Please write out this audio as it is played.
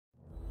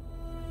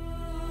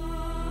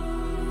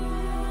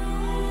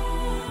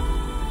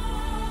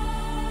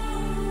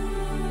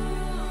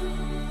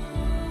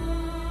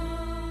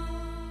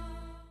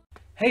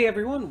Hey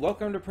everyone,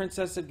 welcome to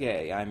Princess of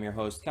Gay. I'm your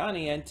host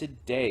Connie, and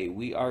today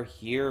we are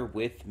here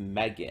with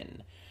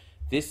M3GAN.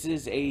 This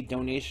is a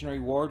donation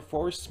reward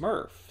for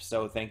Smurf,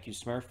 so thank you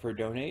Smurf for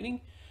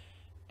donating.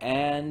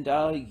 And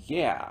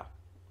yeah,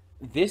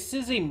 this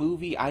is a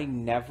movie I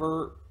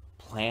never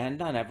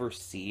planned on ever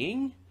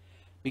seeing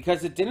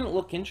because it didn't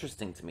look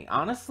interesting to me.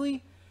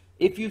 Honestly,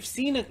 if you've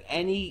seen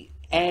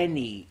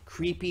any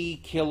creepy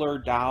killer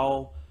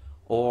doll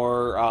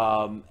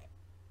or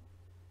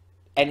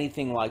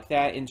anything like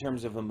that in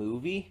terms of a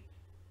movie,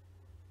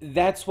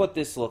 that's what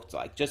this looked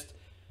like. Just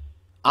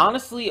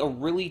honestly a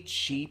really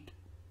cheap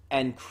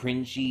and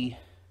cringy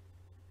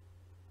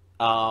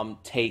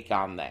take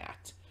on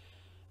that.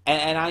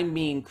 And I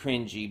mean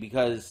cringy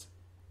because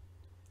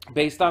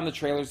based on the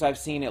trailers I've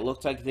seen, it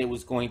looked like it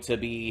was going to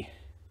be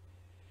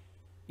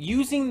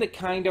using the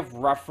kind of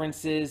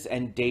references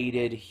and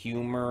dated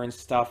humor and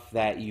stuff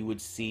that you would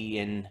see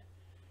in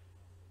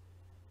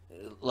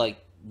like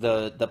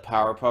the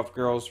Powerpuff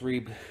Girls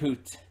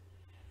reboot.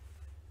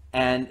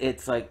 And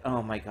it's like,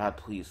 oh my god,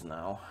 please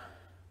no.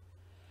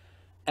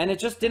 And it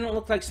just didn't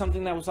look like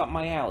something that was up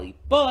my alley.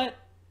 But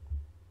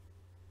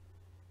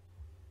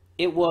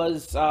it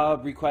was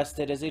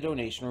requested as a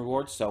donation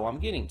reward, so I'm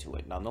getting to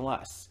it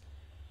nonetheless.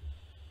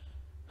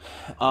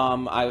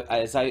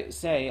 As I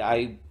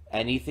say,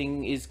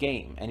 anything is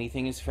game.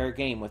 Anything is fair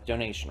game with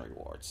donation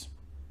rewards.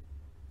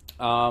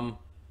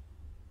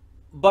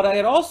 But I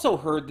had also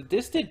heard that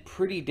this did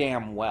pretty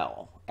damn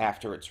well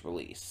after its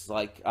release.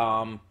 Like,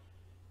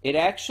 it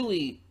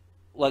actually,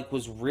 like,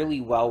 was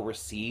really well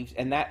received,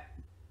 and that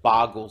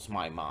boggles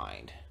my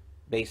mind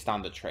based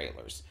on the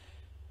trailers.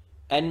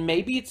 And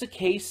maybe it's a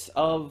case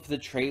of the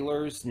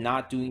trailers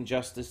not doing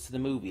justice to the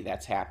movie.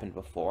 That's happened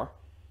before.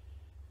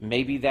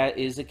 Maybe that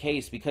is a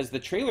case, because the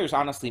trailers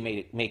honestly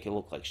make it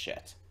look like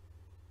shit.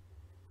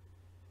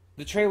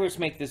 The trailers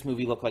make this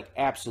movie look like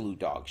absolute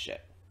dog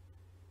shit.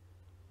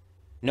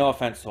 No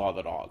offense to all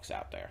the dogs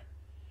out there.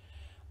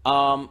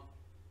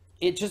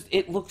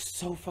 It looks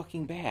so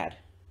fucking bad.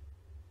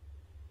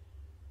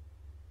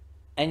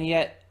 And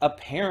yet,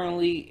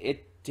 apparently,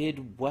 it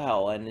did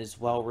well and is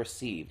well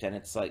received. And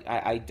it's like,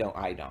 I don't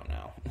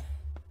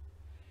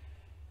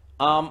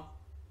know.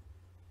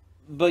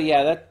 But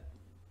yeah, that's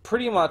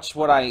pretty much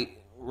what I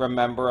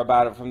remember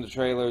about it from the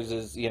trailers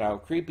is, you know,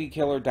 creepy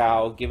killer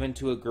doll given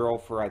to a girl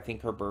for, I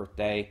think, her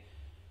birthday.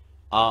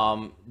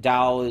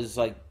 Doll is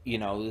like, you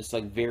know, this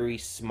like very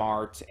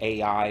smart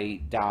AI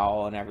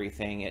doll and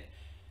everything. It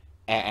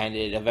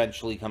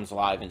eventually comes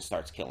alive and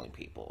starts killing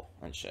people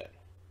and shit.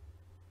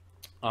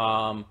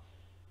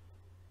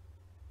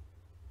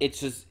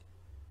 It's just,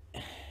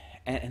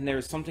 and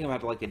there's something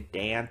about like a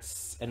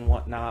dance and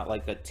whatnot,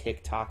 like a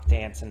TikTok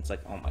dance, and it's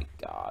like, oh my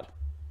god.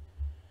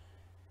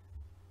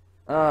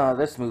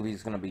 This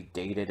movie's gonna be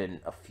dated in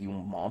a few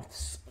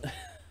months.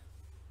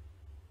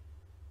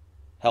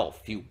 Hell, a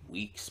few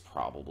weeks,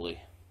 probably.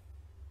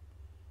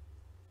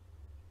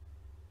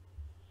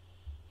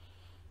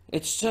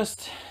 It's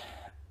just,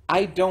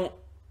 I don't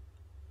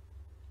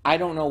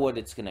know what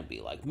it's gonna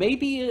be like.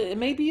 Maybe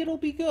it'll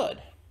be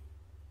good.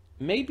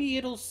 Maybe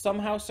it'll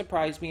somehow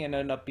surprise me and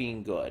end up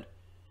being good.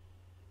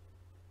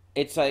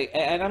 It's like,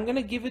 and I'm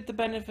gonna give it the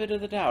benefit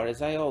of the doubt,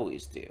 as I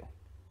always do.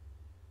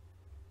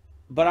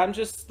 But I'm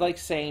just, like,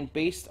 saying,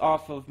 based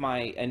off of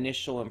my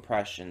initial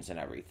impressions and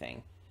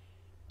everything,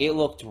 it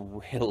looked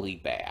really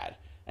bad.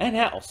 And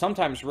hell,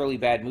 sometimes really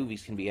bad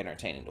movies can be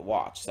entertaining to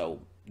watch, so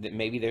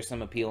maybe there's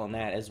some appeal in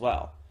that as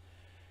well.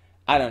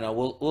 I don't know,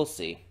 we'll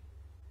see.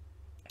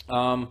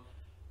 I'm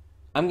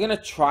gonna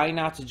try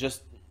not to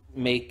just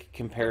make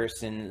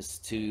comparisons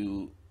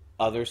to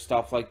other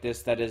stuff like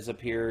this that has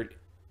appeared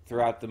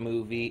throughout the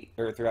movie,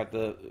 or throughout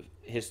the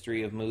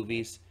history of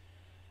movies.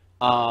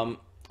 I'm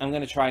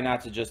gonna try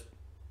not to just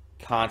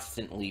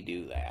constantly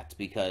do that,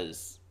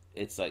 because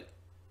it's like,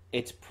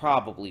 it's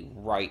probably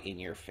right in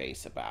your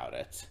face about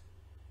it.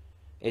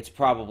 It's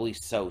probably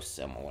so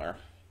similar.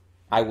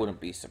 I wouldn't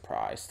be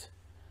surprised.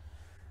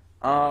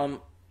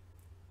 But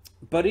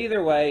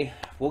either way,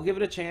 we'll give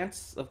it a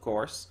chance, of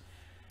course.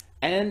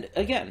 And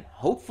again,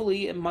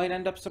 hopefully it might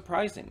end up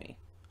surprising me.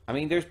 I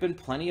mean, there's been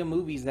plenty of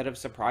movies that have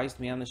surprised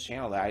me on this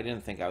channel that I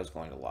didn't think I was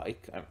going to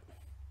like.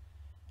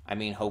 I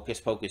mean,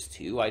 Hocus Pocus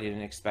 2, I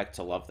didn't expect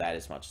to love that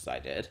as much as I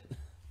did.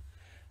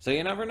 So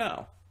you never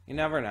know. You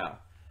never know.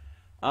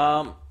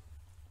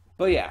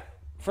 But yeah,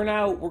 for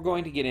now, we're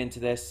going to get into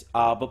this.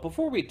 But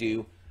before we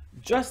do,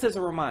 just as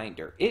a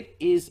reminder, it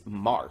is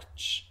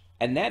March,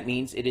 and that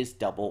means it is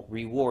double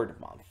reward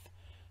month.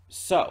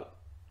 So,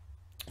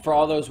 for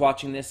all those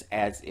watching this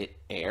as it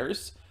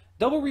airs,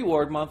 double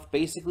reward month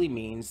basically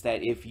means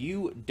that if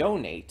you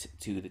donate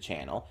to the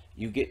channel,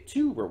 you get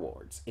 2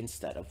 rewards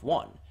instead of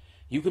 1.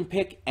 You can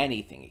pick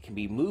anything. It can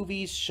be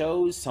movies,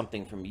 shows,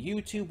 something from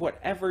YouTube,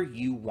 whatever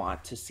you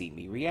want to see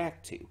me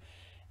react to,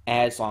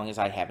 as long as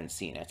I haven't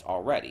seen it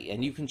already.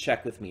 And you can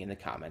check with me in the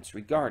comments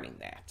regarding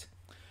that.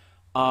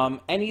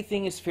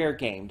 Anything is fair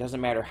game.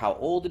 Doesn't matter how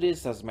old it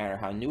is, doesn't matter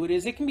how new it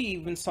is. It can be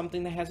even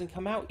something that hasn't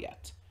come out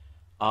yet.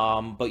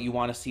 But you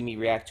want to see me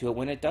react to it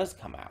when it does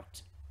come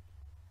out.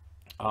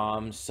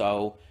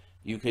 So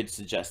you could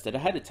suggest it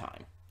ahead of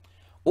time.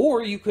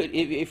 Or you could,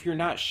 if you're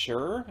not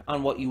sure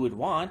on what you would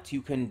want,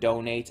 you can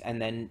donate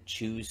and then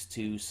choose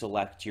to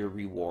select your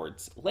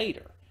rewards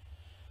later.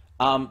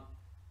 Um,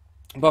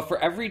 but for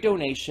every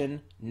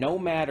donation, no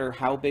matter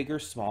how big or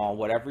small,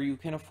 whatever you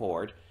can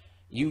afford,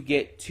 you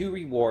get 2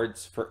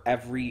 rewards for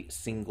every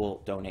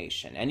single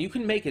donation. And you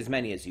can make as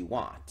many as you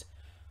want.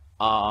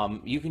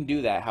 You can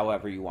do that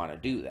however you want to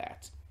do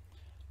that.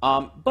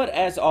 But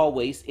as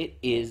always, it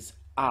is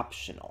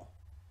optional.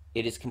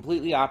 It is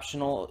completely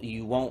optional.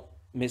 You won't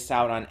miss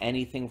out on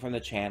anything from the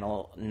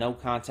channel. No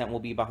content will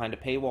be behind a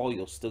paywall.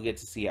 You'll still get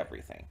to see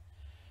everything.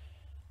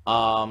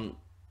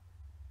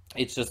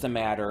 It's just a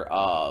matter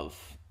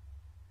of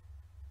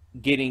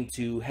getting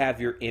to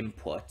have your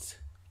input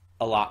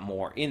a lot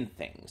more in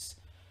things.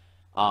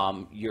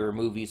 Your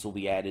movies will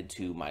be added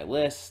to my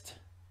list.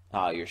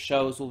 Your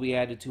shows will be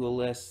added to a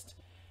list.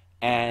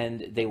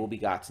 And they will be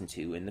gotten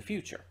to in the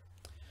future.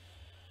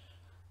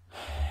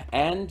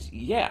 And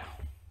yeah,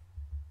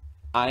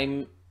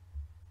 I'm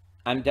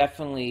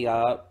definitely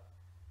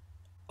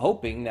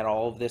hoping that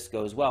all of this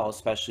goes well,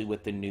 especially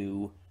with the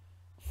new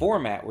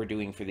format we're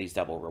doing for these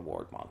double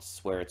reward months,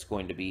 where it's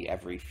going to be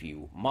every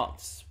few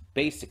months,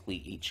 basically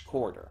each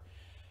quarter,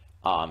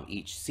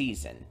 each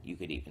season, you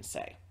could even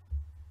say.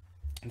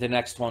 The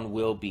next one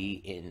will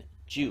be in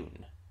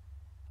June.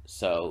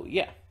 So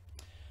yeah,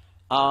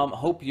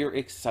 hope you're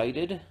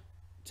excited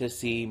to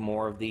see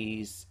more of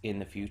these in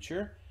the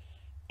future.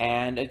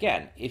 And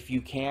again, if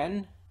you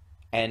can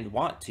and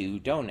want to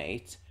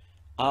donate,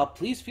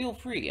 please feel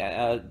free.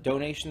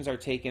 Donations are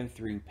taken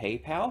through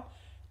PayPal,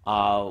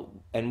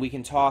 and we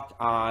can talk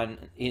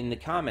in the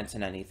comments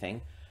and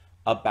anything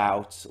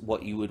about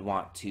what you would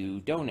want to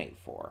donate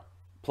for.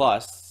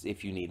 Plus,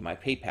 if you need my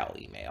PayPal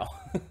email.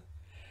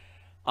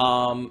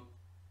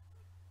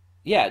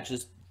 Yeah,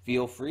 just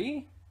feel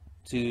free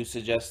to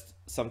suggest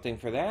something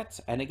for that.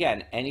 And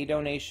again, any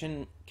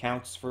donation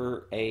counts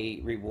for a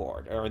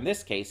reward, or in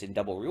this case, in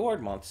double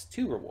reward months,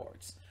 2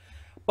 rewards.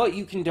 But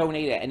you can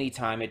donate at any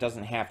time. It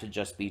doesn't have to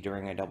just be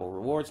during a double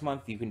rewards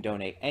month. You can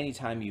donate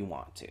anytime you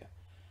want to.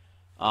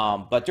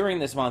 But during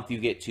this month, you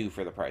get 2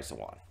 for the price of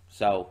 1.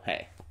 So,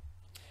 hey.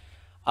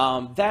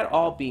 That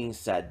all being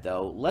said,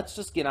 though, let's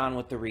just get on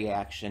with the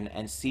reaction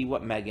and see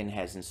what M3GAN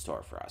has in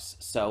store for us.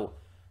 So,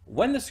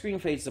 when the screen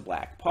fades to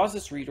black, pause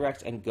this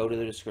redirect and go to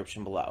the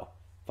description below.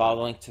 Follow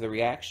the link to the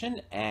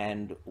reaction,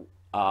 and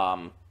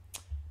I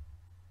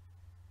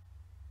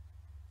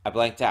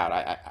blanked out.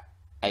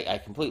 I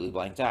completely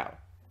blanked out.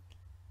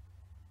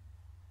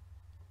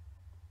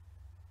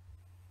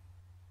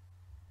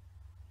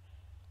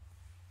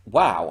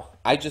 Wow,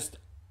 I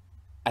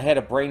had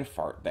a brain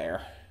fart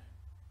there.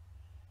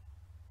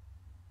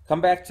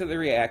 Come back to the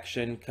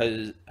reaction,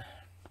 because...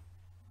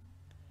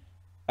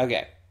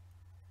 Okay.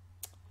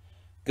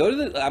 Go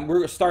to the...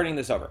 we're starting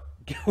this over.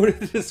 Go to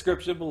the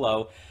description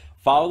below.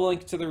 Follow the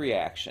link to the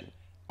reaction.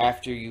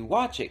 After you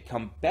watch it,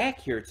 come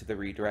back here to the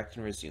redirect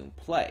and resume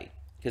play.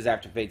 Because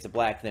after fades to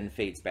black, then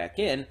fades back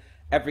in,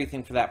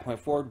 everything from that point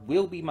forward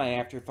will be my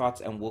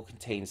afterthoughts and will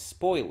contain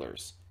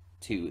spoilers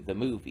to the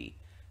movie.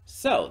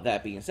 So,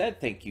 that being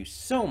said, thank you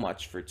so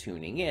much for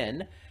tuning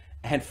in.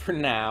 And for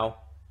now,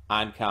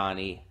 I'm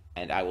Connie,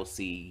 and I will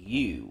see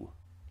you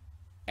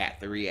at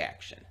the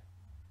reaction.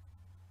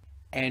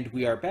 And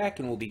we are back,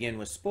 and we'll begin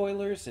with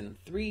spoilers in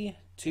 3,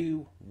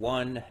 2,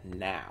 1,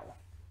 now.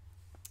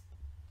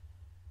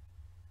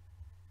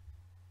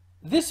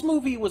 This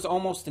movie was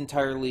almost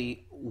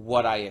entirely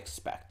what I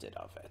expected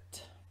of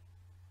it.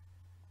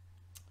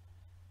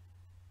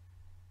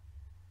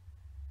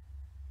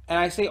 And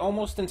I say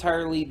almost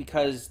entirely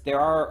because there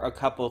are a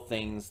couple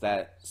things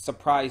that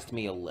surprised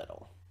me a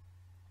little.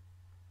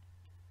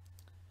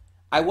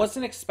 I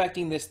wasn't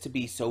expecting this to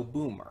be so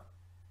boomer.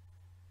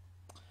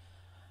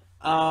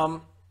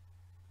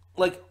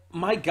 Like,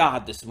 my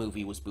God, this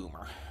movie was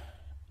boomer.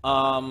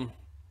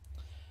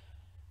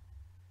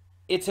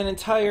 It's an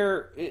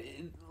entire,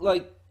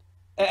 like,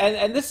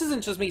 and this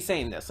isn't just me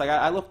saying this. Like,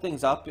 I looked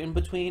things up in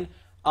between.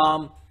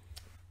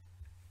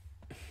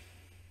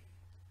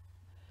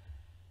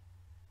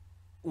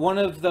 One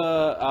of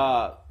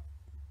the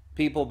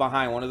people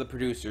behind, one of the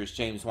producers,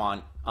 James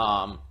Wan,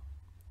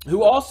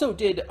 who also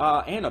did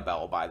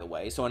Annabelle, by the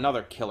way, so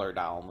another killer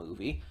doll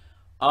movie,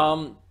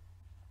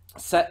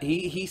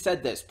 he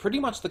said this: pretty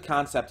much the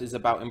concept is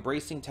about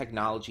embracing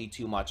technology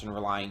too much and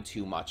relying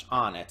too much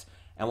on it,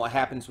 and what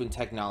happens when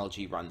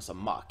technology runs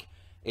amok.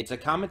 It's a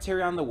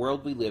commentary on the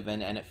world we live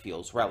in, and it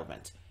feels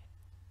relevant.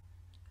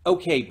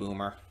 Okay,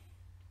 boomer.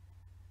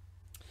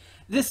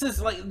 This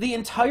is like the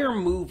entire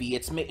movie.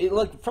 It's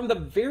like from the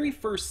very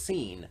first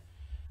scene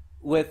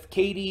with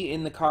Katie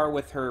in the car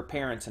with her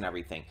parents and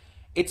everything.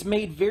 It's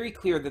made very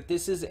clear that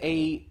this is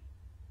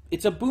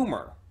it's a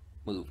boomer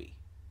movie.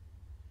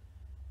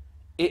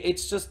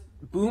 It's just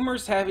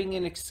boomers having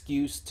an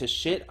excuse to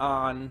shit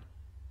on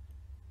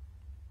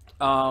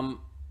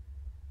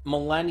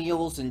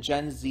millennials and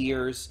Gen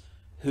Zers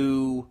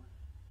who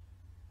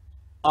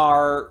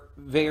are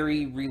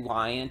very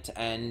reliant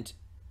and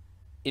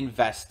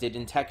invested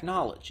in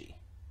technology,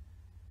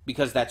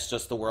 because that's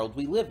just the world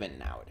we live in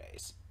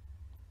nowadays.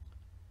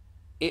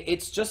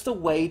 It's just a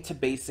way to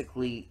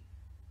basically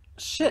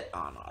shit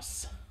on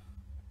us.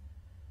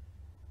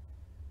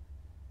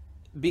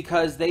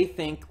 Because they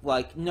think,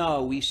 like,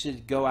 no, we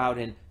should go out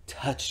and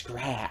touch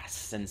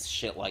grass and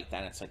shit like that.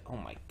 And it's like, oh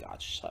my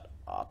god, shut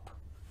up.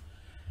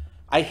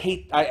 I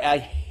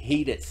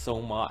hate it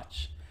so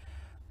much.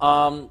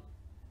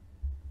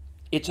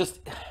 It just...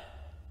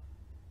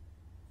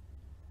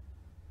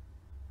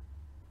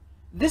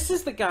 This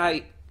is the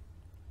guy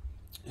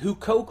who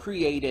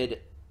co-created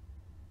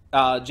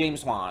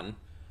James Wan,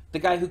 the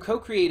guy who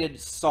co-created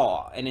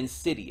Saw and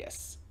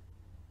Insidious,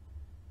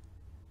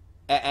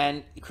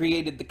 and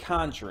created the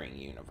Conjuring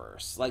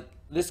universe. Like,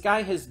 this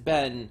guy has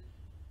been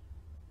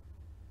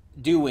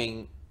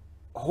doing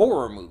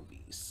horror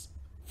movies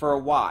for a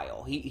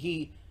while.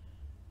 He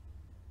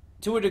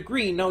to a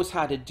degree, knows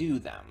how to do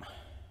them.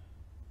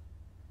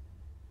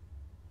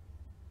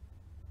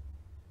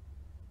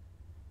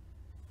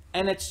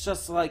 And it's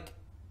just like,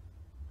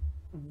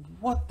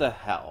 what the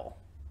hell?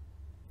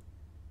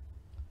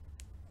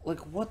 Like,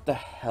 what the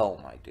hell,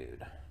 my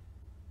dude?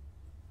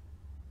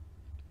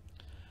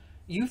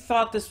 You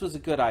thought this was a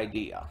good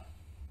idea.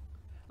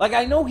 Like,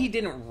 I know he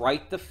didn't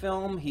write the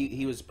film.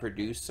 He was a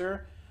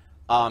producer.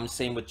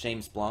 Same with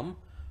James Blum.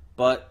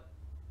 But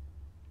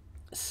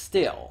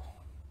still.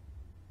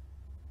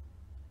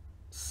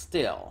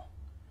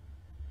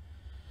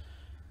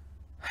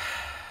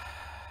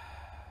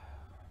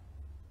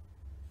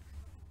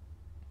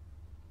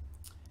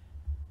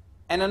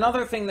 And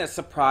another thing that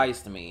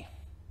surprised me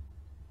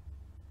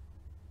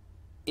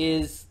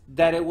is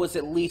that it was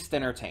at least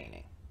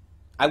entertaining.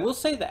 I will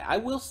say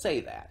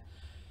that.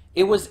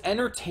 It was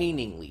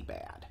entertainingly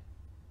bad.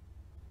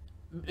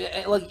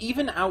 Like,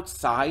 even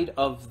outside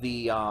of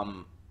the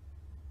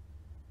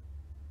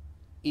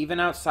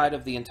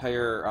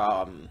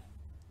entire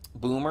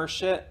boomer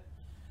shit,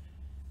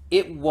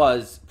 it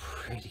was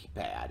pretty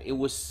bad. It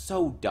was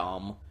so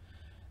dumb.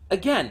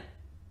 Again,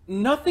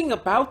 nothing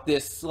about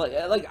this,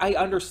 like I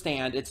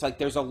understand, it's like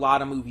there's a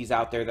lot of movies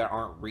out there that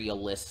aren't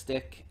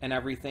realistic and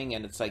everything,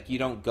 and it's like you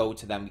don't go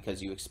to them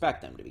because you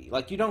expect them to be.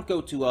 Like, you don't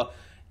go to a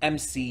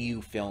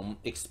MCU film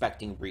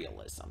expecting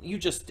realism. You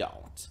just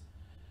don't.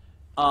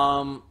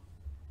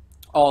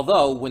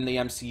 Although, when the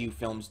MCU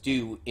films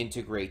do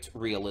integrate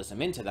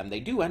realism into them,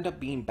 they do end up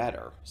being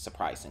better,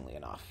 surprisingly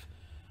enough.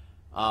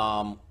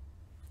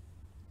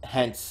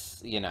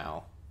 Hence, you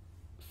know,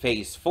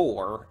 Phase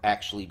 4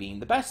 actually being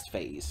the best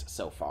phase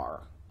so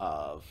far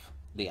of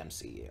the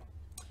MCU.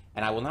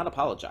 And I will not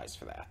apologize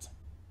for that.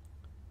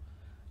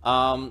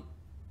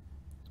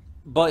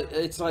 But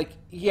it's like,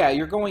 yeah,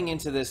 you're going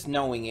into this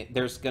knowing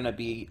there's going to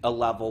be a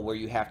level where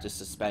you have to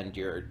suspend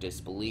your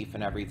disbelief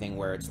and everything,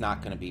 where it's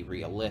not going to be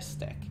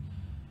realistic.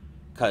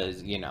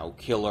 Because, you know,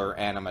 killer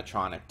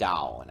animatronic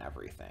doll and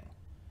everything.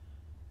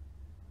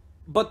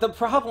 But the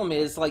problem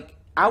is, like,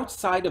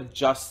 outside of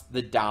just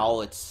the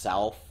doll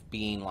itself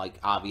being, like,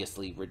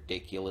 obviously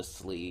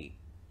ridiculously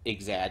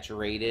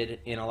exaggerated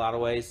in a lot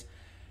of ways,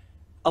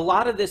 a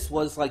lot of this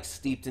was, like,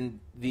 steeped in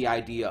the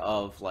idea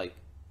of, like,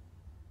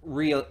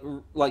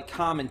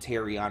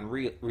 commentary on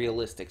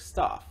realistic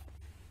stuff.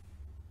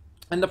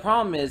 And the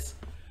problem is,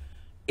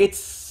 it's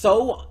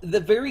so... the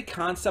very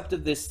concept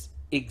of this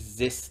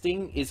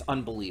existing is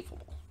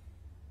unbelievable.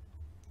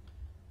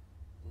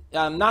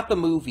 Not the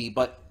movie,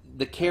 but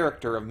the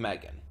character of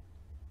M3GAN.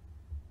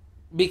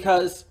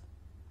 Because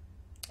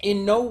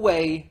in no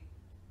way,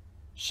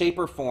 shape,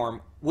 or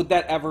form would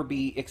that ever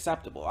be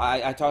acceptable.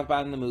 I talked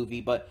about it in the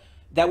movie, but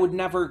that would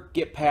never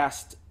get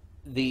past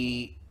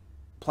the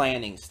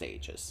planning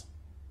stages.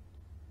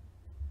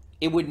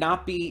 It would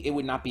not be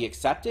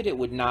accepted. It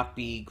would not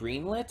be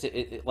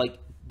greenlit.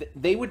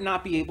 They would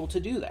not be able to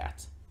do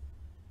that.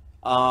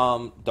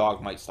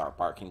 Dog might start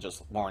barking,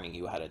 just warning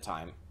you ahead of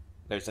time.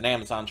 There's an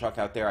Amazon truck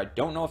out there. I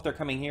don't know if they're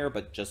coming here,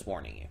 but just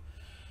warning you.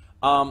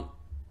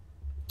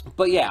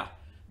 But yeah,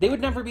 they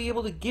would never be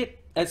able to get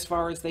as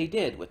far as they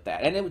did with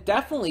that. And it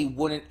definitely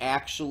wouldn't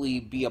actually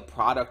be a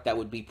product that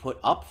would be put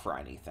up for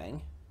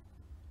anything.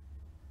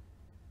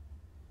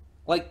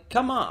 Like,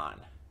 come on.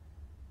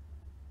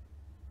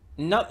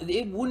 No,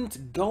 it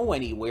wouldn't go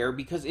anywhere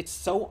because it's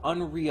so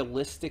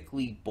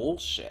unrealistically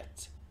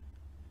bullshit.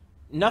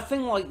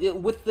 Nothing like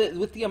with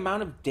the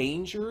amount of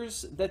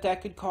dangers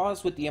that could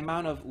cause, with the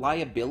amount of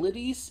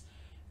liabilities,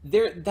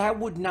 that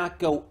would not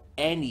go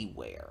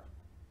anywhere.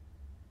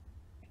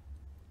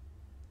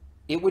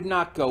 It would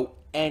not go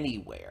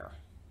anywhere.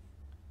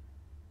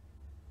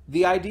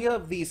 The idea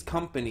of this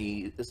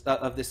company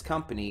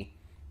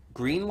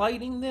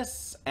greenlighting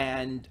this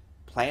and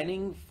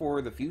planning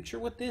for the future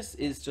with this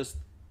is just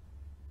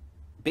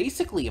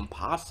basically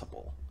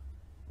impossible.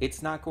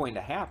 It's not going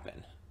to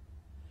happen.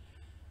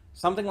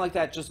 Something like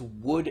that just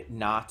would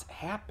not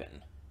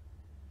happen.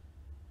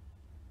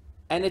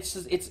 And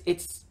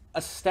it's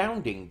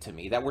astounding to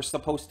me that we're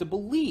supposed to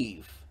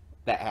believe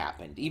that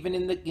happened, even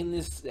in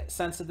this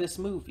sense of this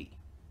movie.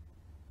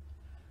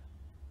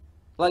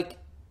 Like,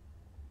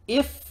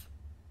 if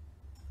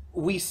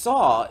we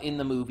saw in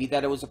the movie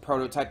that it was a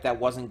prototype that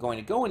wasn't going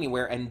to go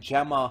anywhere, and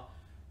Gemma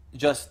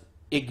just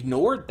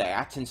ignored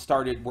that and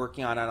started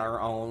working on it on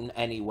her own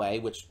anyway,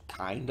 which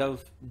kind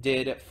of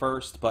did at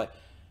first, but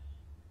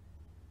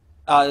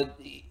uh,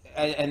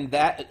 and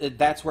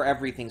that's where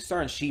everything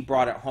started. She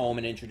brought it home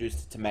and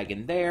introduced it to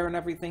Megan there and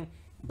everything.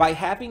 By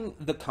having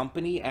the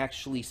company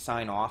actually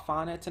sign off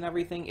on it and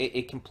everything,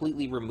 it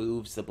completely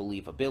removes the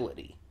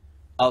believability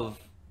of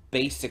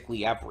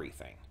basically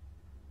everything.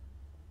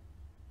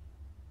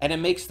 And it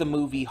makes the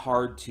movie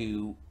hard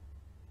to,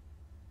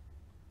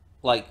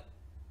 like,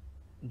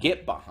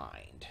 get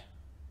behind,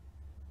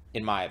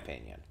 in my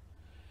opinion.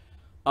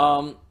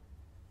 Um,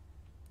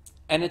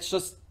 and it's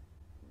just,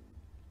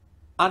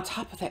 on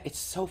top of that, it's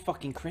so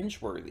fucking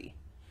cringeworthy.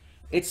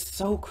 It's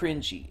so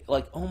cringy.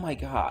 Like, oh my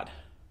god.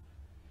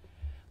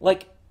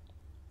 Like,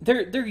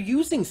 they're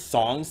using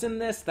songs in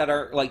this that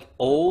are like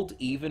old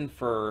even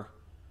for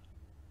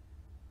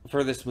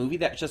this movie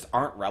that just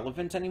aren't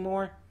relevant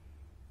anymore.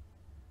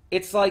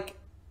 It's like,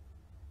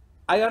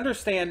 I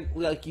understand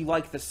like you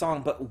like the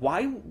song, but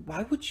why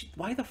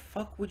the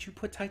fuck would you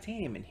put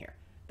Titanium in here?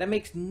 That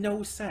makes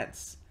no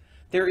sense.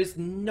 There is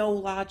no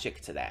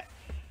logic to that.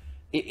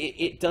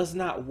 It does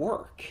not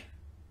work.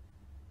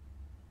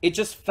 It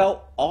just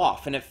felt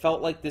off, and it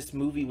felt like this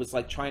movie was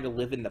like trying to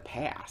live in the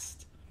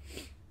past.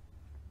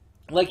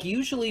 Like,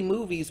 usually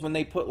movies, when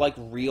they put like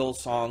real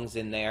songs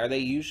in there, they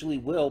usually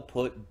will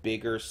put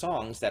bigger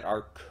songs that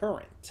are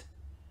current,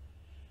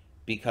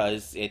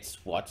 because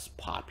it's what's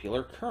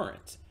popular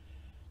current.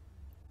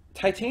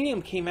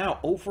 Titanium came out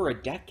over a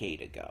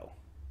decade ago.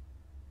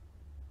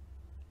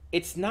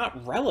 It's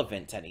not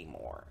relevant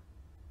anymore.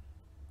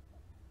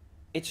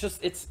 It's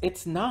just,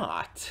 it's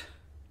not.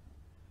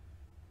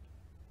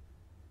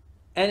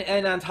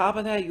 And on top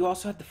of that, you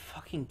also had the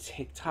fucking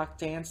TikTok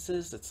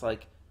dances. It's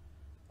like,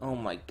 oh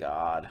my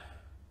god.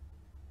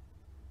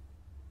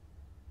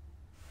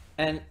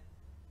 And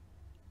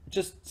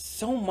just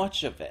so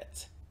much of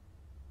it.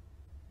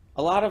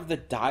 A lot of the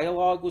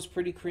dialogue was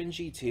pretty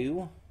cringy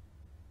too.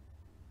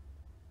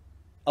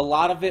 A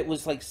lot of it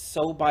was like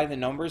so by the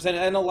numbers,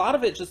 and a lot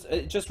of it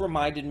just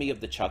reminded me of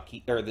the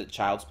Chucky or the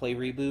Child's Play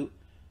reboot.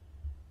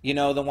 You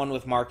know, the one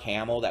with Mark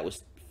Hamill that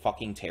was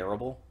fucking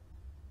terrible.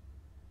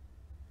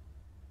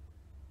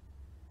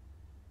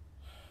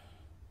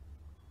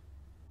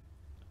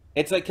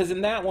 It's like, because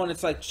in that one,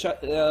 it's like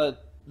the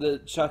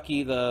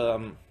Chucky,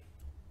 God,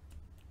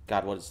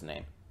 what is his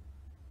name?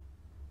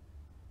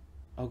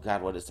 Oh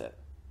God, what is it?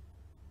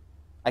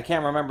 I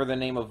can't remember the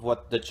name of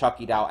what the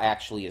Chucky doll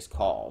actually is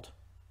called.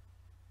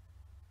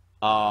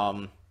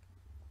 Um,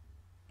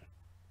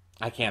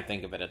 I can't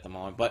think of it at the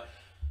moment, but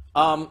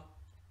um,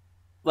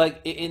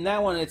 like in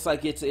that one, it's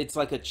like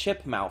a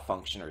chip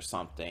malfunction or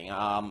something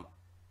like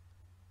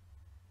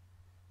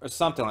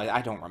that.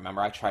 I don't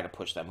remember. I try to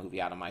push that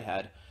movie out of my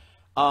head.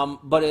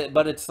 But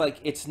it's like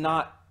it's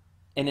not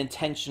an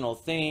intentional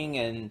thing,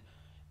 and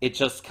it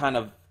just kind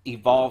of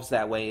evolves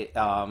that way.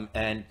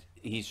 And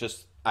he's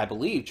just, I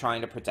believe, trying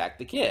to protect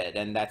the kid,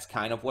 and that's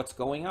kind of what's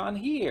going on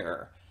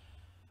here.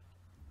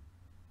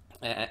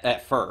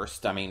 At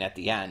first, I mean, at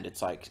the end,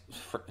 it's like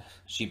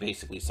she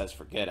basically says,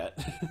 "Forget it."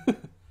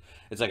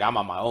 It's like, I'm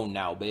on my own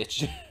now,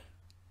 bitch.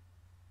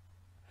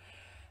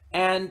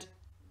 And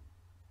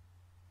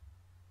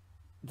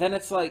then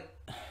it's like,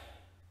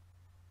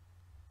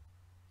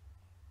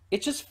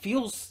 it just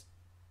feels,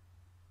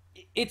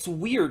 it's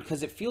weird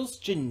because it feels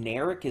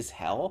generic as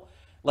hell,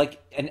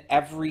 like an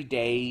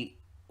everyday,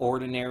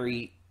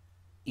 ordinary,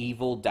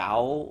 evil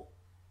doll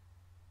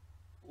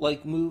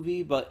like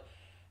movie. But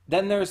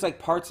then there's like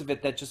parts of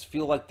it that just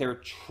feel like they're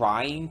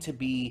trying to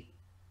be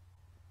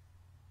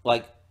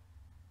like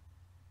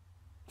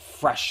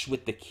fresh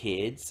with the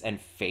kids and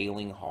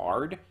failing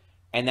hard,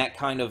 and that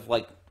kind of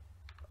like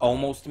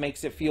almost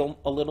makes it feel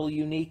a little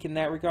unique in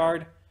that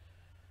regard.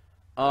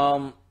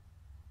 um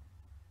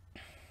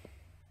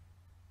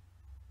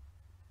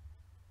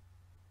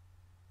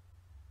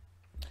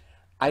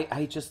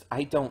I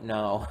don't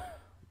know.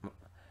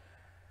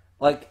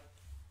 Like,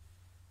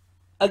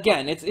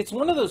 again, it's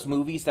one of those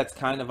movies that's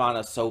kind of on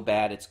a so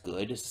bad it's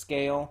good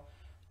scale.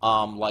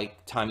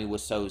 Like Tommy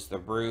Wiseau's The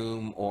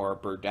Room or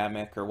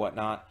Birdemic or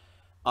whatnot.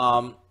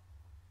 Um,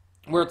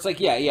 where it's like,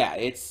 yeah,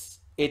 it's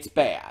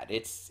bad.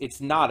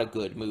 It's not a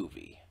good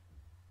movie.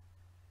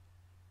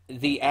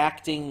 The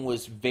acting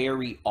was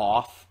very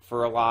off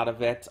for a lot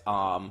of it.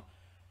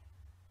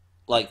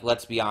 Like,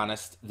 let's be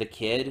honest, the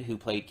kid who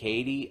played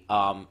Katie,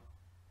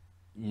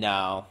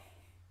 no.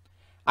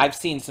 I've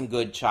seen some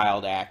good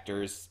child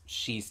actors.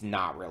 She's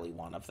not really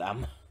one of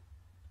them.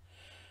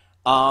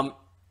 Um,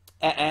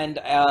 and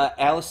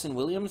Allison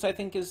Williams, I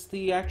think, is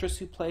the actress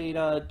who played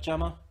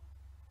Gemma.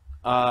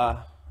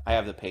 I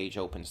have the page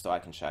open so I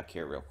can check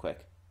here real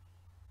quick.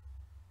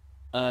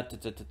 Where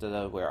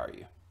are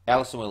you?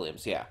 Allison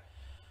Williams, yeah.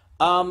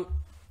 Um,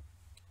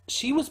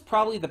 she was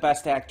probably the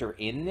best actor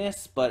in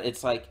this, but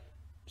it's like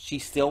she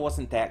still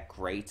wasn't that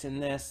great in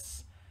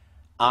this.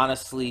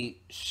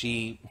 Honestly,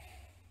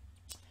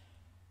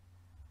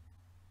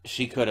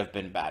 She could have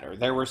been better.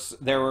 There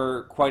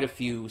were quite a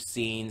few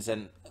scenes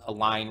and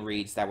line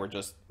reads that were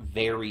just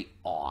very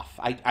off.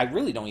 I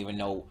really don't even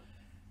know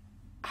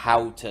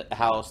how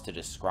else to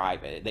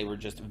describe it. They were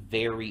just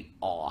very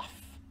off.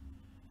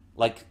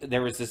 Like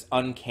there was this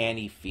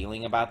uncanny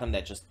feeling about them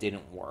that just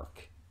didn't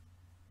work.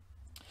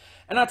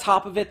 And on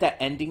top of it, that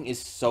ending is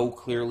so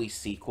clearly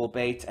sequel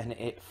bait, and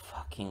it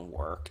fucking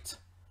worked.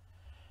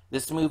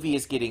 This movie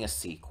is getting a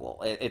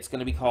sequel. It's going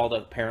to be called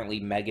apparently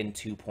M3GAN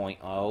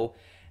 2.0.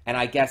 And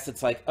I guess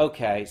it's like,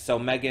 okay, so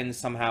M3GAN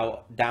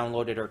somehow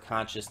downloaded her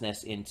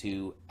consciousness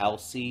into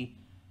Elsie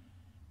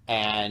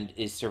and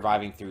is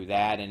surviving through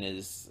that and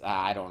is,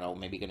 I don't know,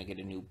 maybe going to get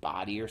a new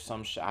body or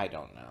some shit. I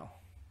don't know.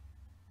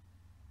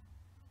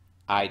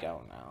 I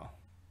don't know.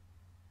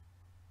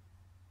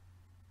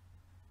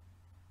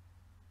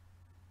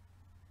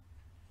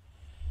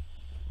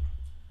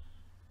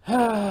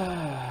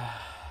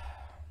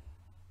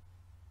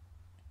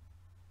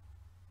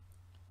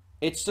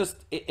 It's just,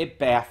 it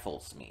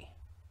baffles me.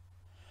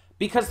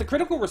 Because the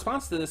critical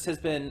response to this has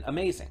been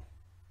amazing.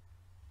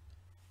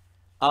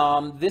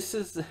 This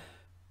is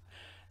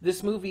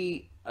this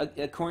movie,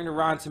 according to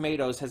Rotten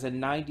Tomatoes, has a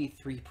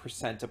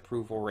 93%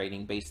 approval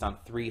rating based on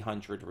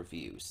 300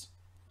 reviews.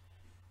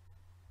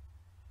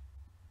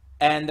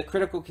 And the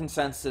critical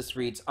consensus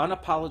reads,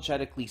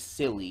 unapologetically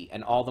silly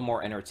and all the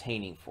more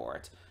entertaining for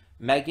it.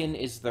 M3GAN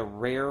is the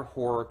rare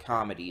horror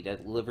comedy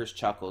that delivers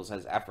chuckles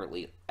as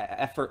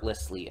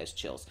effortlessly as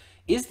chills.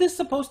 Is this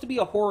supposed to be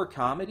a horror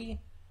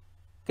comedy?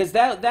 Because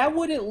that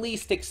would at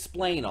least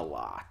explain a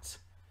lot.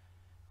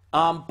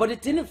 But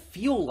it didn't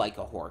feel like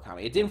a horror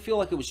comedy. It didn't feel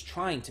like it was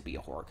trying to be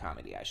a horror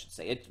comedy, I should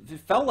say. It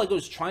felt like it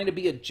was trying to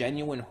be a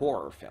genuine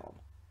horror film.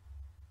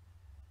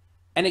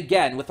 And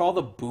again, with all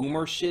the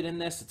boomer shit in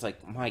this, it's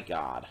like, my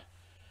God.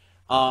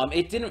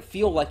 It didn't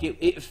feel like it.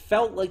 It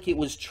felt like it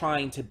was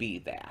trying to be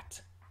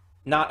that,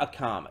 not a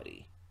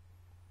comedy.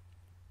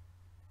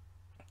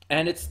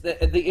 And it's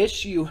the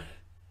issue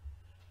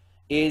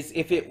is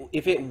if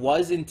it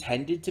was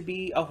intended to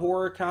be a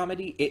horror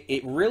comedy,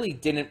 it really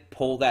didn't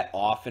pull that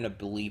off in a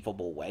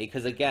believable way.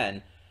 Because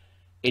again,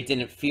 it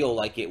didn't feel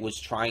like it was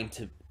trying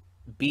to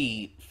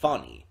be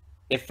funny.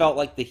 It felt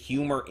like the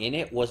humor in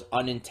it was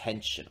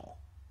unintentional.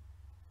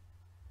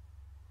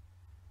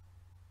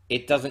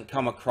 It doesn't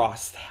come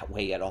across that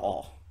way at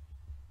all.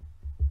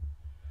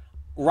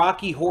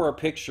 Rocky Horror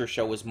Picture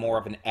Show was more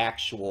of an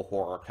actual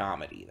horror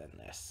comedy than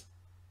this.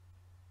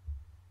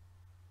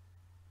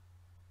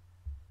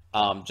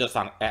 Just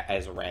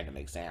as a random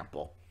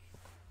example.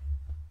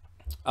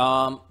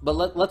 But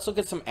let's look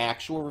at some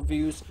actual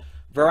reviews.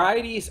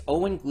 Variety's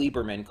Owen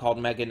Gleiberman called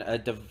M3GAN a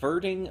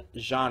diverting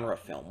genre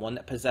film, one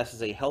that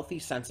possesses a healthy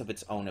sense of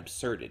its own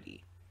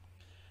absurdity,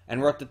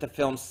 and wrote that the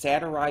film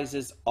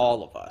satirizes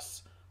all of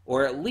us,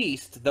 or at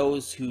least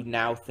those who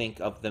now think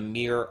of the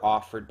mirror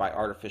offered by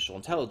artificial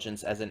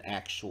intelligence as an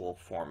actual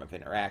form of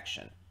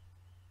interaction.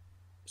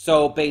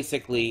 So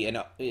basically,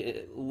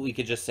 we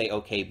could just say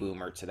 "Okay,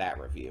 Boomer" to that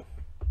review.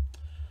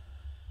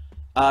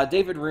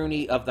 David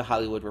Rooney of The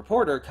Hollywood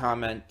Reporter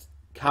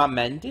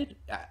commended,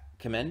 yeah,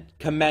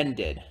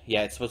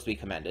 it's supposed to be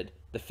commended,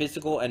 the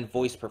physical and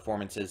voice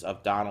performances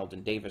of Donald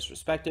and Davis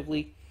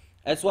respectively,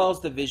 as well as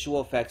the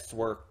visual effects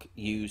work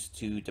used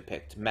to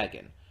depict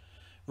M3GAN.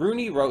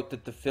 Rooney wrote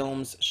that the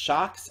film's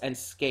shocks and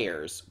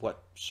scares,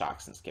 what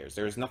shocks and scares?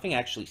 There is nothing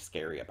actually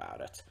scary about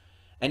it.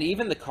 And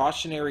even the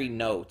cautionary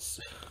notes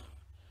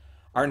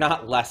are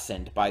not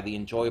lessened by the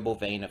enjoyable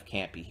vein of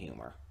campy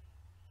humor.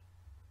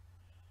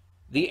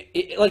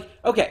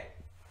 Okay,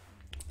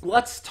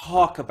 let's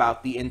talk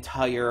about the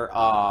entire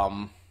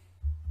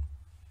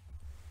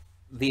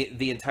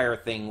the entire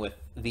thing with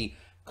the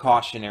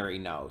cautionary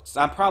notes.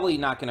 I'm probably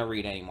not going to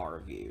read any more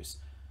reviews,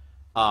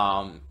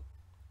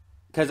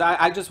 because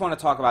I just want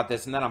to talk about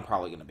this, and then I'm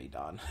probably going to be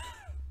done.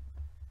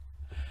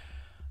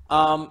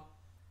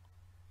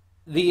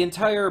 The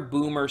entire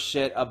boomer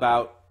shit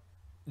about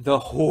the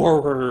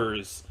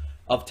horrors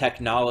of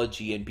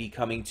technology and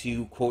becoming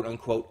too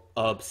quote-unquote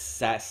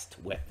obsessed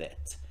with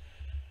it.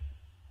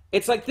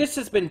 It's like this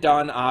has been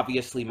done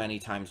obviously many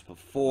times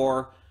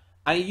before.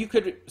 You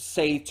could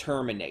say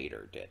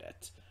Terminator did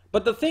it.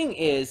 But the thing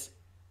is,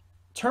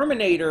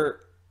 Terminator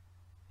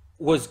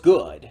was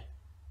good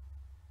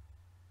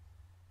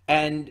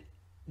and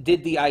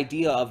did the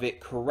idea of it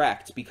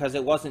correct, because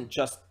it wasn't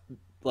just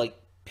like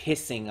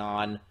pissing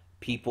on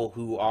people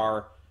who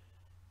are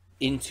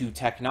into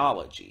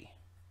technology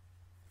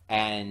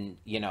and,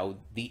 you know,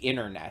 the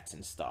internet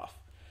and stuff.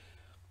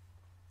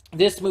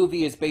 This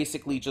movie is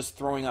basically just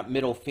throwing up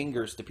middle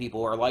fingers to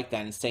people who are like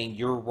that and saying,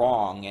 you're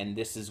wrong, and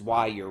this is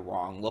why you're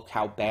wrong. Look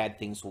how bad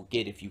things will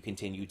get if you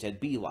continue to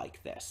be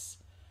like this.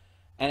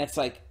 And it's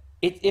like,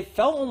 it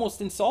felt almost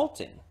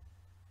insulting.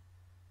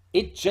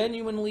 It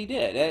genuinely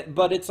did.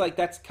 But it's like,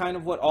 that's kind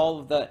of what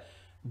all of the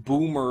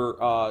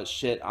boomer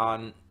shit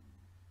on,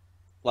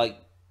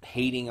 like,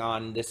 hating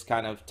on this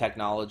kind of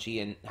technology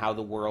and how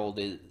the world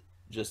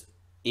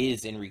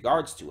is in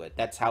regards to it.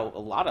 That's how a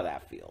lot of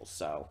that feels.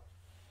 So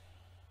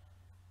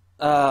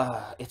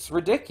it's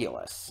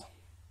ridiculous.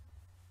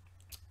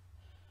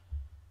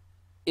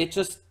 it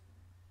just,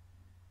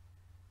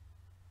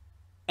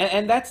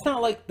 and that's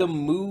not like the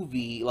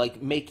movie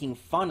like making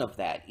fun of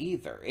that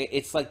either.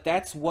 It's like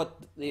that's what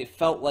it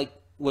felt like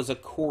was a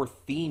core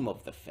theme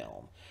of the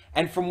film.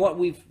 And from what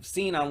we've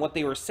seen on what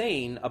they were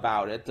saying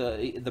about it,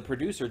 the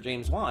producer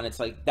James Wan, it's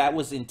like that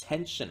was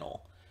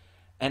intentional.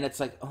 And it's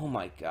like, oh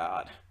my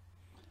god.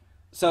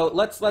 So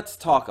let's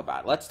talk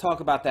about it. Let's talk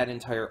about that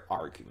entire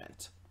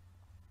argument.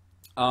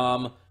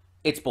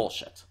 It's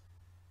bullshit.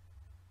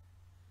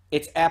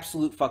 It's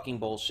absolute fucking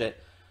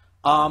bullshit.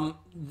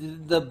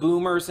 The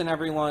boomers and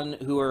everyone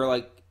who are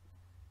like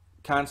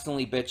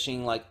constantly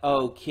bitching like,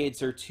 oh,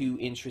 kids are too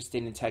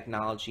interested in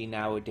technology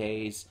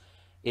nowadays.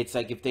 It's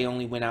like if they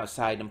only went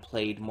outside and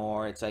played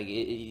more, it's like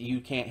you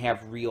can't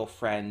have real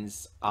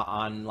friends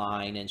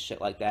online and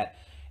shit like that.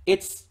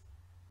 It's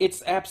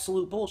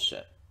absolute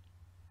bullshit.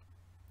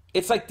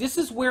 It's like this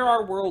is where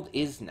our world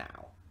is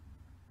now.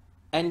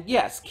 And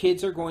yes,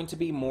 kids are going to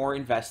be more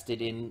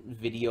invested in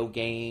video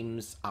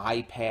games,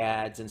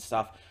 iPads, and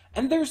stuff.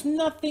 And there's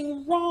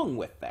nothing wrong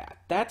with that.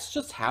 That's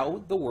just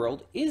how the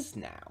world is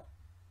now.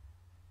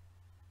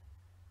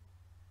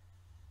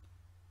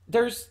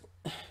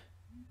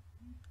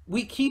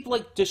 We keep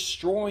like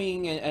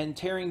destroying and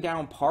tearing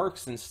down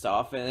parks and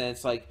stuff. And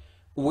it's like,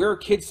 where are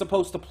kids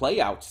supposed to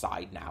play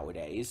outside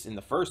nowadays in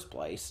the first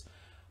place?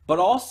 But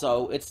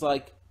also, it's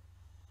like,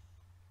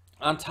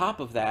 on top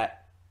of that,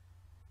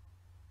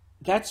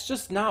 that's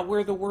just not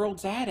where the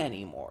world's at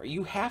anymore.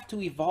 You have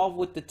to evolve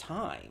with the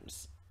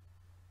times.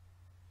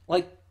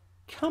 Like,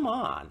 come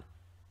on.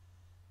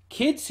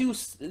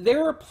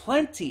 There are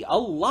a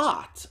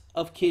lot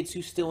of kids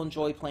who still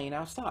enjoy playing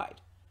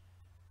outside.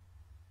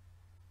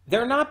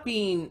 They're not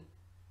being,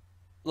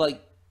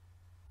 like,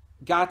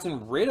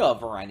 gotten rid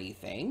of or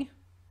anything.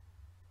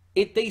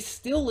 They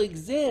still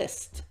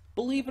exist,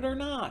 believe it or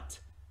not.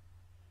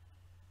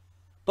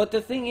 But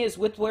the thing is,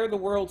 with where the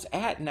world's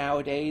at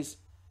nowadays,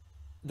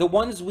 the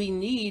ones we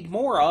need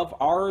more of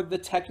are the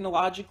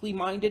technologically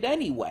minded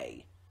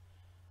anyway.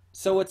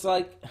 So it's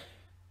like,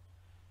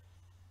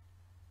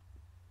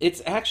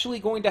 it's actually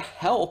going to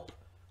help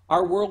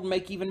our world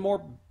make even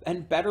more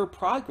and better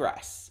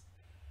progress.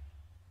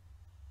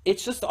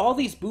 It's just all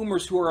these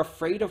boomers who are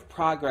afraid of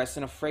progress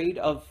and afraid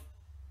of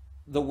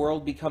the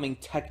world becoming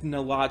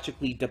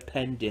technologically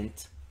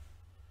dependent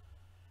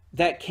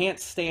that can't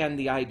stand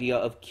the idea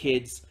of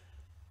kids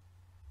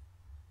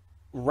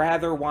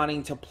rather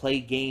wanting to play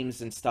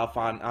games and stuff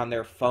on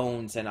their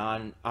phones and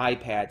on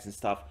iPads and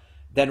stuff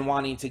than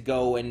wanting to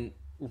go and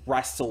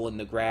wrestle in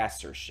the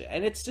grass or shit.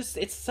 And it's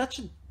such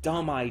a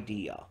dumb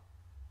idea.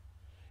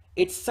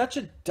 It's such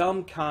a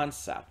dumb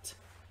concept.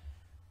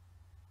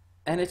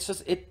 And it's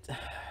just,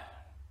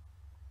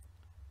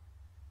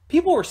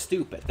 people are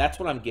stupid. That's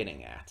what I'm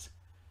getting at.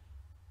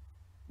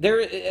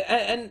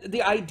 And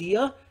the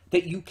idea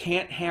that you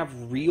can't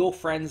have real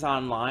friends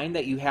online,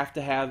 that you have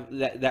to have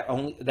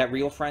that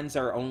real friends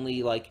are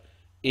only like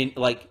in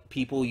like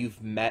people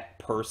you've met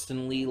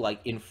personally,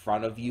 like in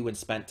front of you and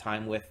spent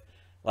time with,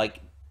 like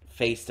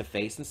face to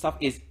face and stuff,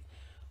 is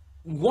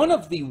one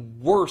of the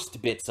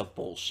worst bits of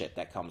bullshit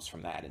that comes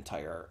from that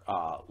entire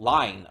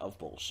line of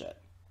bullshit.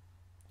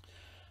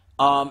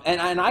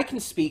 And I can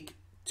speak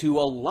to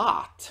a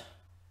lot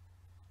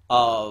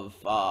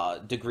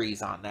of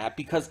degrees on that,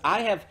 because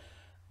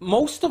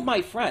most of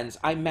my friends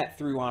I met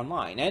through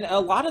online, and a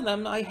lot of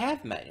them I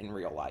have met in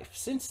real life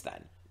since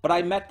then, but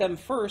I met them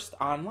first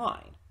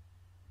online.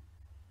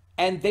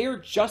 And they're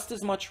just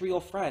as much real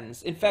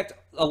friends, in fact,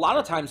 a lot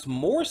of times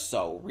more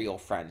so real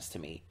friends to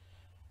me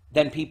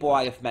than people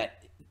I have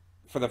met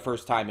for the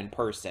first time in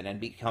person and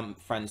become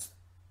friends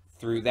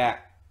through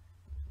that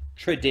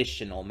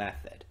traditional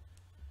method.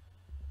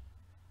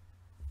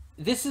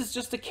 This is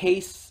just a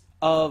case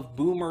of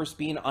boomers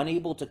being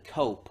unable to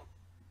cope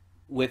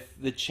with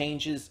the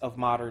changes of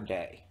modern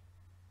day.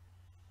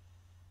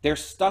 They're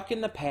stuck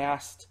in the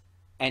past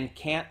and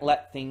can't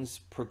let things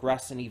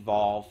progress and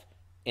evolve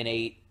in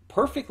a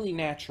perfectly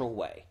natural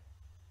way.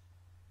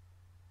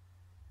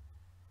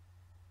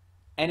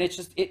 And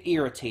it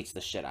irritates the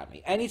shit out of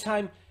me.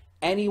 Anytime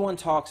anyone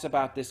talks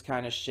about this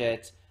kind of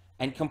shit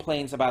and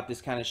complains about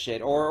this kind of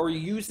shit or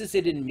uses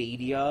it in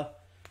media,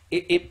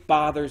 it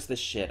bothers the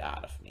shit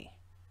out of me.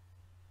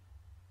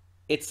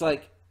 It's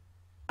like,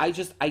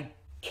 I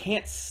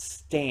can't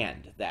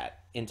stand that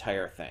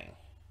entire thing.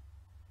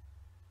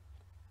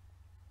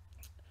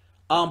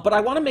 But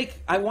I want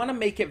to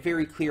make it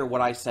very clear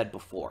what I said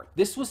before.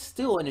 This was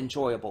still an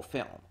enjoyable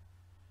film.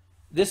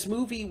 This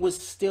movie was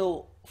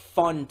still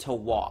fun to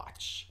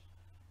watch,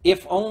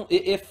 if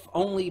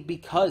only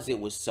because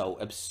it was so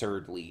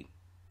absurdly,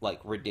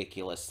 like,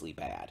 ridiculously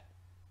bad.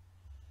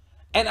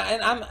 And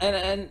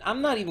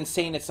I'm not even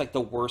saying it's like the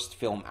worst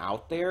film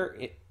out there.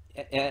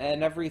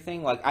 And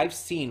everything. Like, I've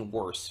seen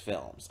worse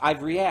films.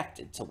 I've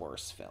reacted to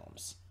worse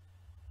films.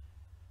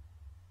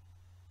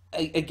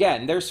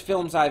 Again, there's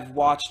films I've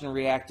watched and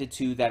reacted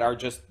to that are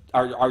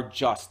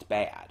just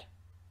bad.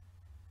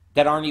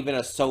 That aren't even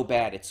a so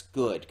bad it's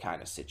good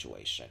kind of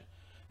situation.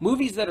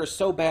 Movies that are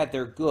so bad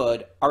they're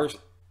good are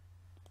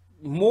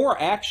more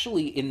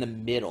actually in the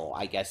middle,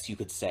 I guess you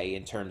could say,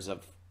 in terms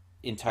of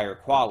entire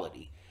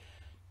quality.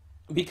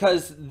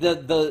 Because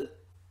the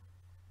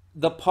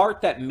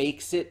part that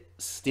makes it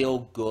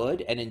still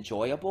good and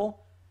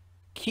enjoyable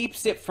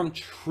keeps it from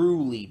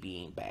truly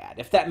being bad,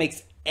 if that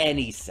makes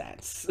any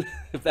sense.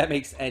 If that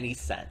makes any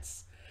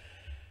sense.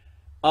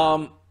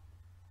 Um,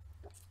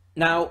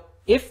 Now,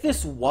 if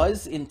this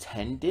was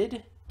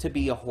intended to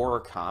be a horror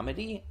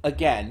comedy,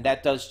 again,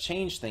 that does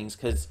change things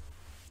because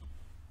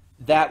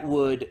that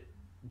would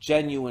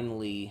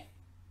genuinely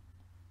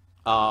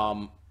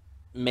um,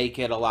 make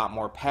it a lot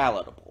more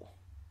palatable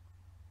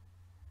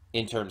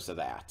in terms of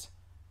that.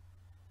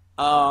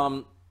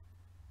 Um,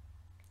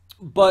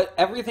 but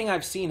everything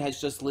I've seen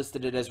has just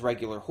listed it as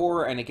regular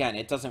horror, and again,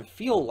 it doesn't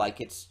feel like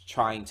it's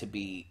trying to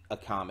be a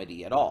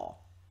comedy at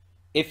all.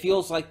 It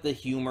feels like the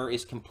humor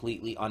is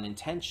completely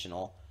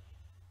unintentional,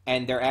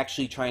 and they're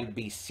actually trying to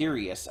be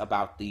serious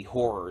about the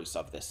horrors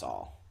of this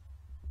all.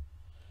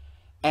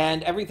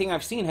 And everything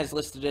I've seen has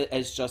listed it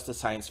as just a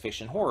science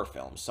fiction horror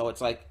film. So it's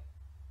like,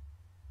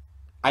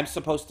 I'm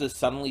supposed to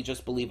suddenly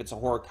just believe it's a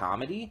horror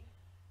comedy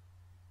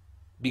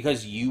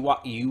because you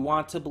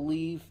want to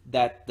believe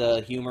that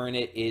the humor in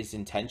it is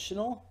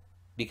intentional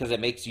because it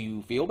makes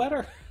you feel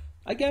better,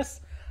 I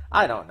guess.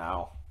 I don't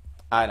know.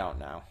 I don't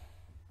know.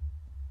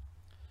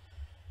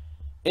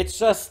 It's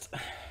just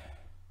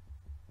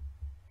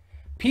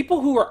people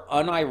who are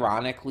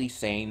unironically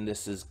saying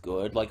this is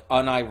good, like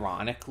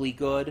unironically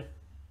good,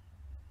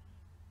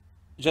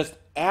 just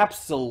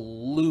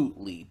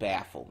absolutely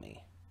baffle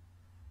me.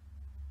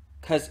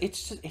 Cause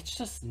it's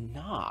just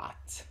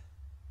not.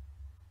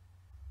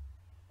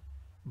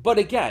 But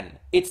again,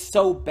 it's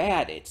so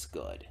bad it's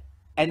good.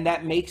 And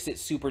that makes it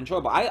super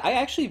enjoyable. I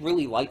actually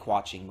really like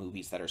watching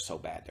movies that are so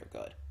bad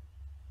they're good.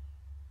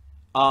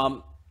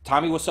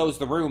 Tommy Wiseau's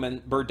The Room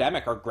and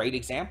Birdemic are great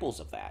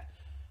examples of that.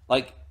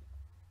 Like,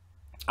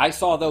 I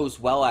saw those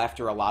well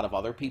after a lot of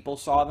other people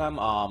saw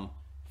them.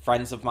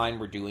 Friends of mine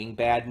were doing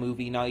bad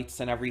movie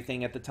nights and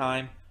everything at the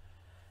time.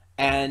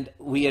 And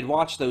we had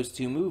watched those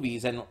two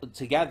movies and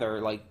together,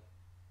 like,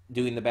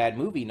 doing the bad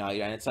movie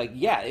night. And it's like,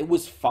 yeah, it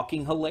was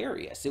fucking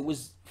hilarious. It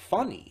was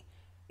funny.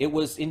 It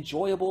was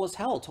enjoyable as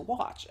hell to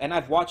watch. And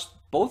I've watched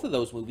both of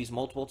those movies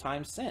multiple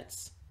times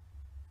since.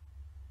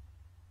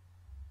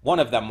 One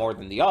of them more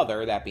than the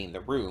other, that being The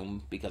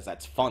Room, because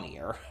that's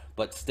funnier,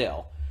 but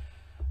still.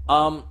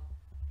 Um,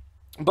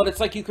 but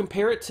it's like you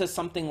compare it to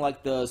something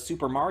like the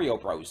Super Mario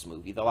Bros.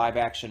 Movie, the live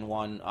action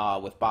one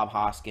with Bob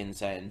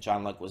Hoskins and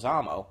John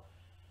Leguizamo.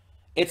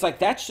 It's like,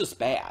 that's just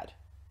bad.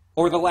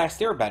 Or the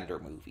Last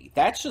Airbender movie.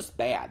 That's just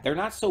bad. They're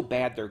not so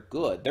bad they're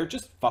good. They're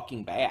just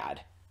fucking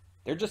bad.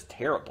 They're just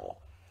terrible.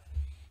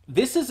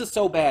 This is a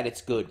so bad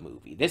it's good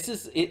movie.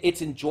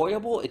 It's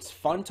enjoyable. It's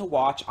fun to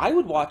watch. I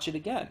would watch it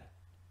again.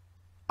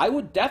 I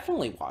would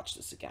definitely watch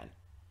this again.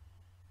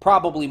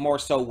 Probably more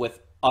so with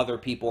other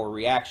people or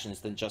reactions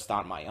than just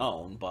on my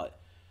own, but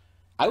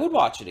I would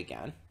watch it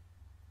again.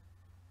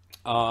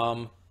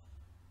 Um,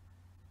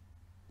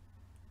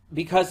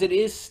 because it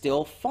is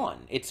still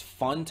fun. It's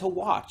fun to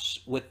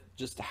watch with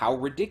just how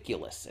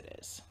ridiculous it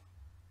is.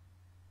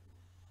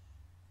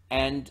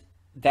 And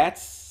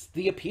that's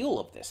the appeal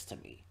of this to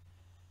me.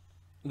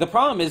 The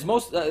problem is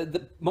most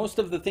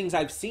of the things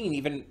I've seen,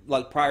 even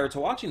like prior to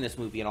watching this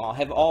movie and all,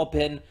 have all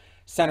been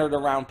centered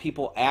around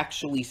people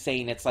actually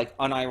saying it's like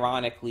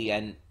unironically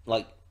and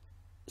like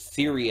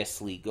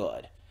seriously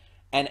good.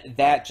 And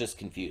that just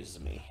confuses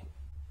me.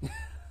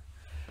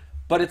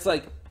 But it's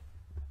like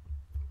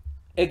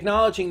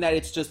acknowledging that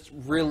it's just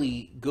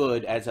really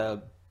good as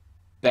a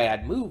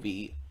bad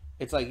movie.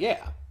 It's like,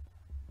 yeah.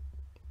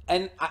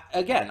 And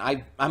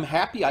I'm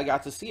happy I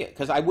got to see it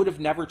because I would have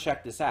never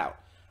checked this out.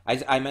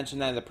 I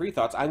mentioned that in the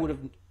pre-thoughts. I would have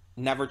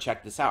never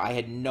checked this out. I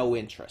had no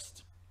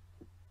interest.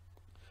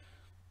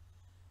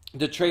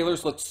 The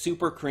trailers looked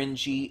super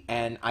cringy,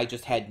 and I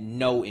just had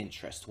no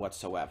interest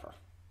whatsoever.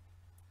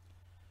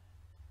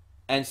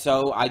 And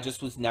so I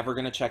just was never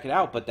going to check it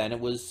out. But then it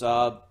was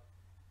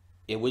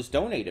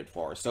donated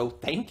for. So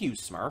thank you,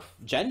 Smurf.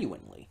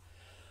 Genuinely.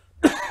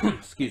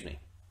 Excuse me.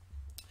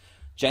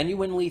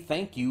 Genuinely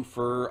thank you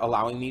for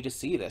allowing me to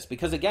see this.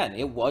 Because again,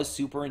 it was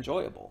super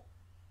enjoyable.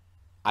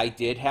 I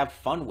did have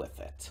fun with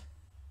it.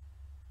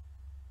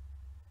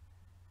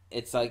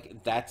 It's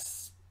like,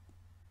 that's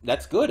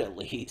good at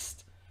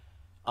least.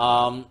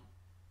 Um,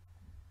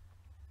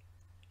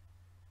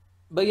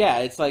 but yeah,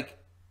 it's like,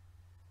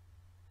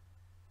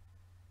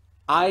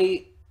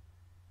 I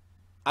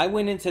I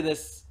went into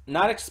this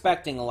not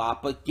expecting a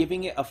lot, but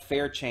giving it a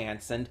fair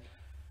chance. And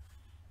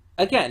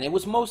again, it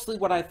was mostly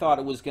what I thought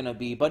it was going to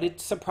be, but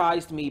it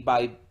surprised me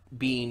by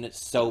being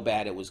so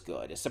bad it was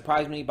good. It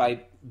surprised me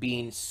by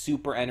being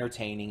super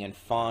entertaining and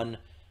fun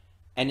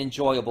and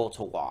enjoyable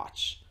to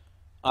watch.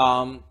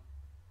 Um,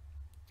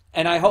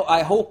 and I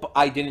hope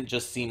I didn't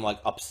just seem like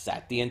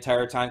upset the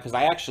entire time because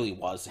I actually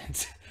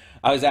wasn't.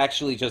 I was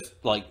actually just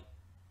like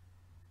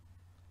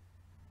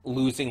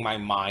losing my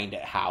mind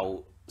at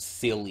how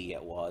silly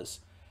it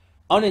was.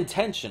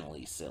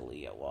 Unintentionally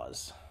silly it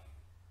was.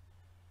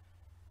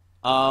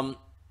 Um,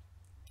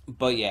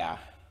 But yeah.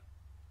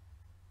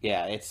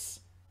 Yeah,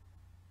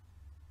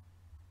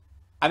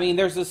 I mean,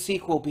 there's a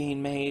sequel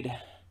being made.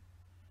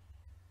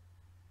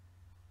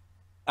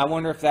 I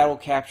wonder if that will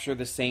capture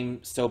the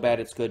same so bad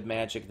it's good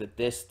magic that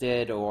this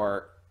did,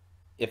 or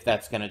if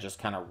that's going to just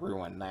kind of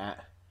ruin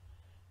that.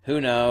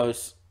 Who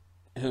knows?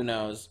 Who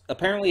knows?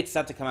 Apparently, it's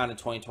set to come out in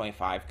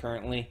 2025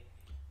 currently,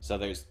 so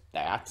there's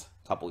that.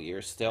 A couple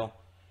years still.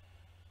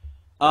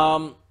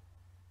 Um,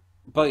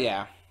 but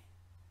yeah,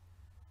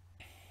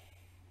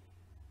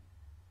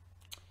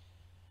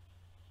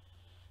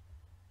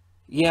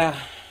 yeah.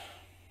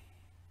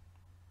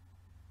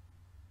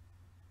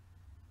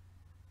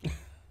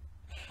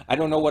 I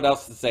don't know what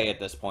else to say at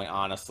this point,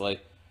 honestly.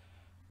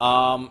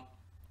 Um,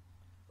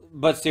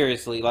 but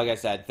seriously, like I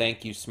said,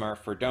 thank you, Smurf,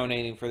 for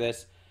donating for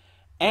this.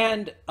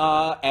 And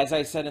as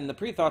I said in the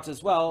pre-thoughts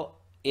as well,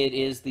 it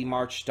is the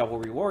March Double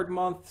Reward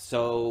Month,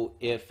 so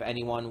if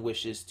anyone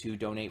wishes to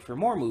donate for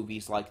more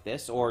movies like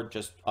this, or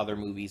just other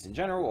movies in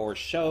general, or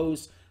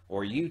shows,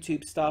 or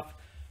YouTube stuff,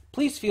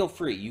 please feel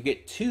free. You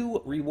get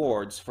 2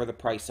 rewards for the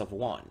price of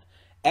 1.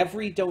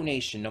 Every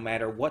donation, no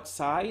matter what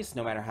size,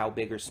 no matter how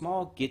big or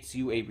small, gets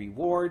you a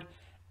reward,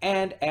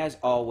 and as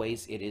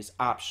always, it is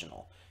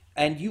optional.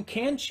 And you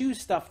can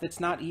choose stuff that's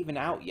not even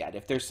out yet.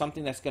 If there's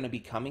something that's going to be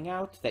coming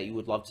out that you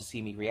would love to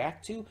see me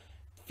react to,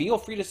 feel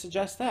free to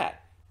suggest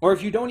that. Or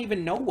if you don't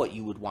even know what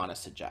you would want to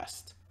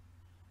suggest,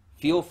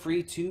 feel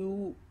free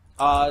to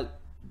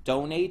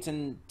donate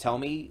and tell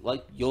me,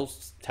 like, you'll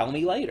tell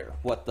me later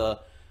what the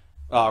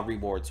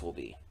rewards will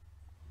be.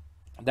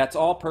 That's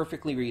all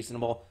perfectly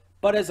reasonable.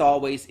 But as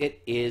always,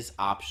 it is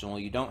optional.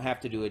 You don't have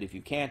to do it if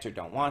you can't or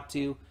don't want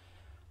to.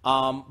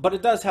 But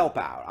it does help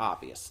out,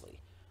 obviously.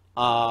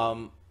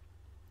 Um,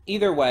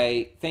 Either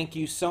way, thank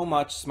you so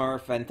much,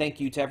 Smurf, and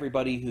thank you to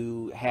everybody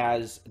who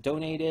has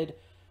donated.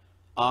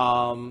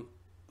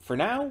 For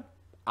now,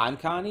 I'm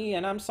Connie,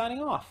 and I'm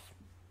signing off.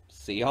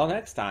 See y'all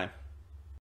next time.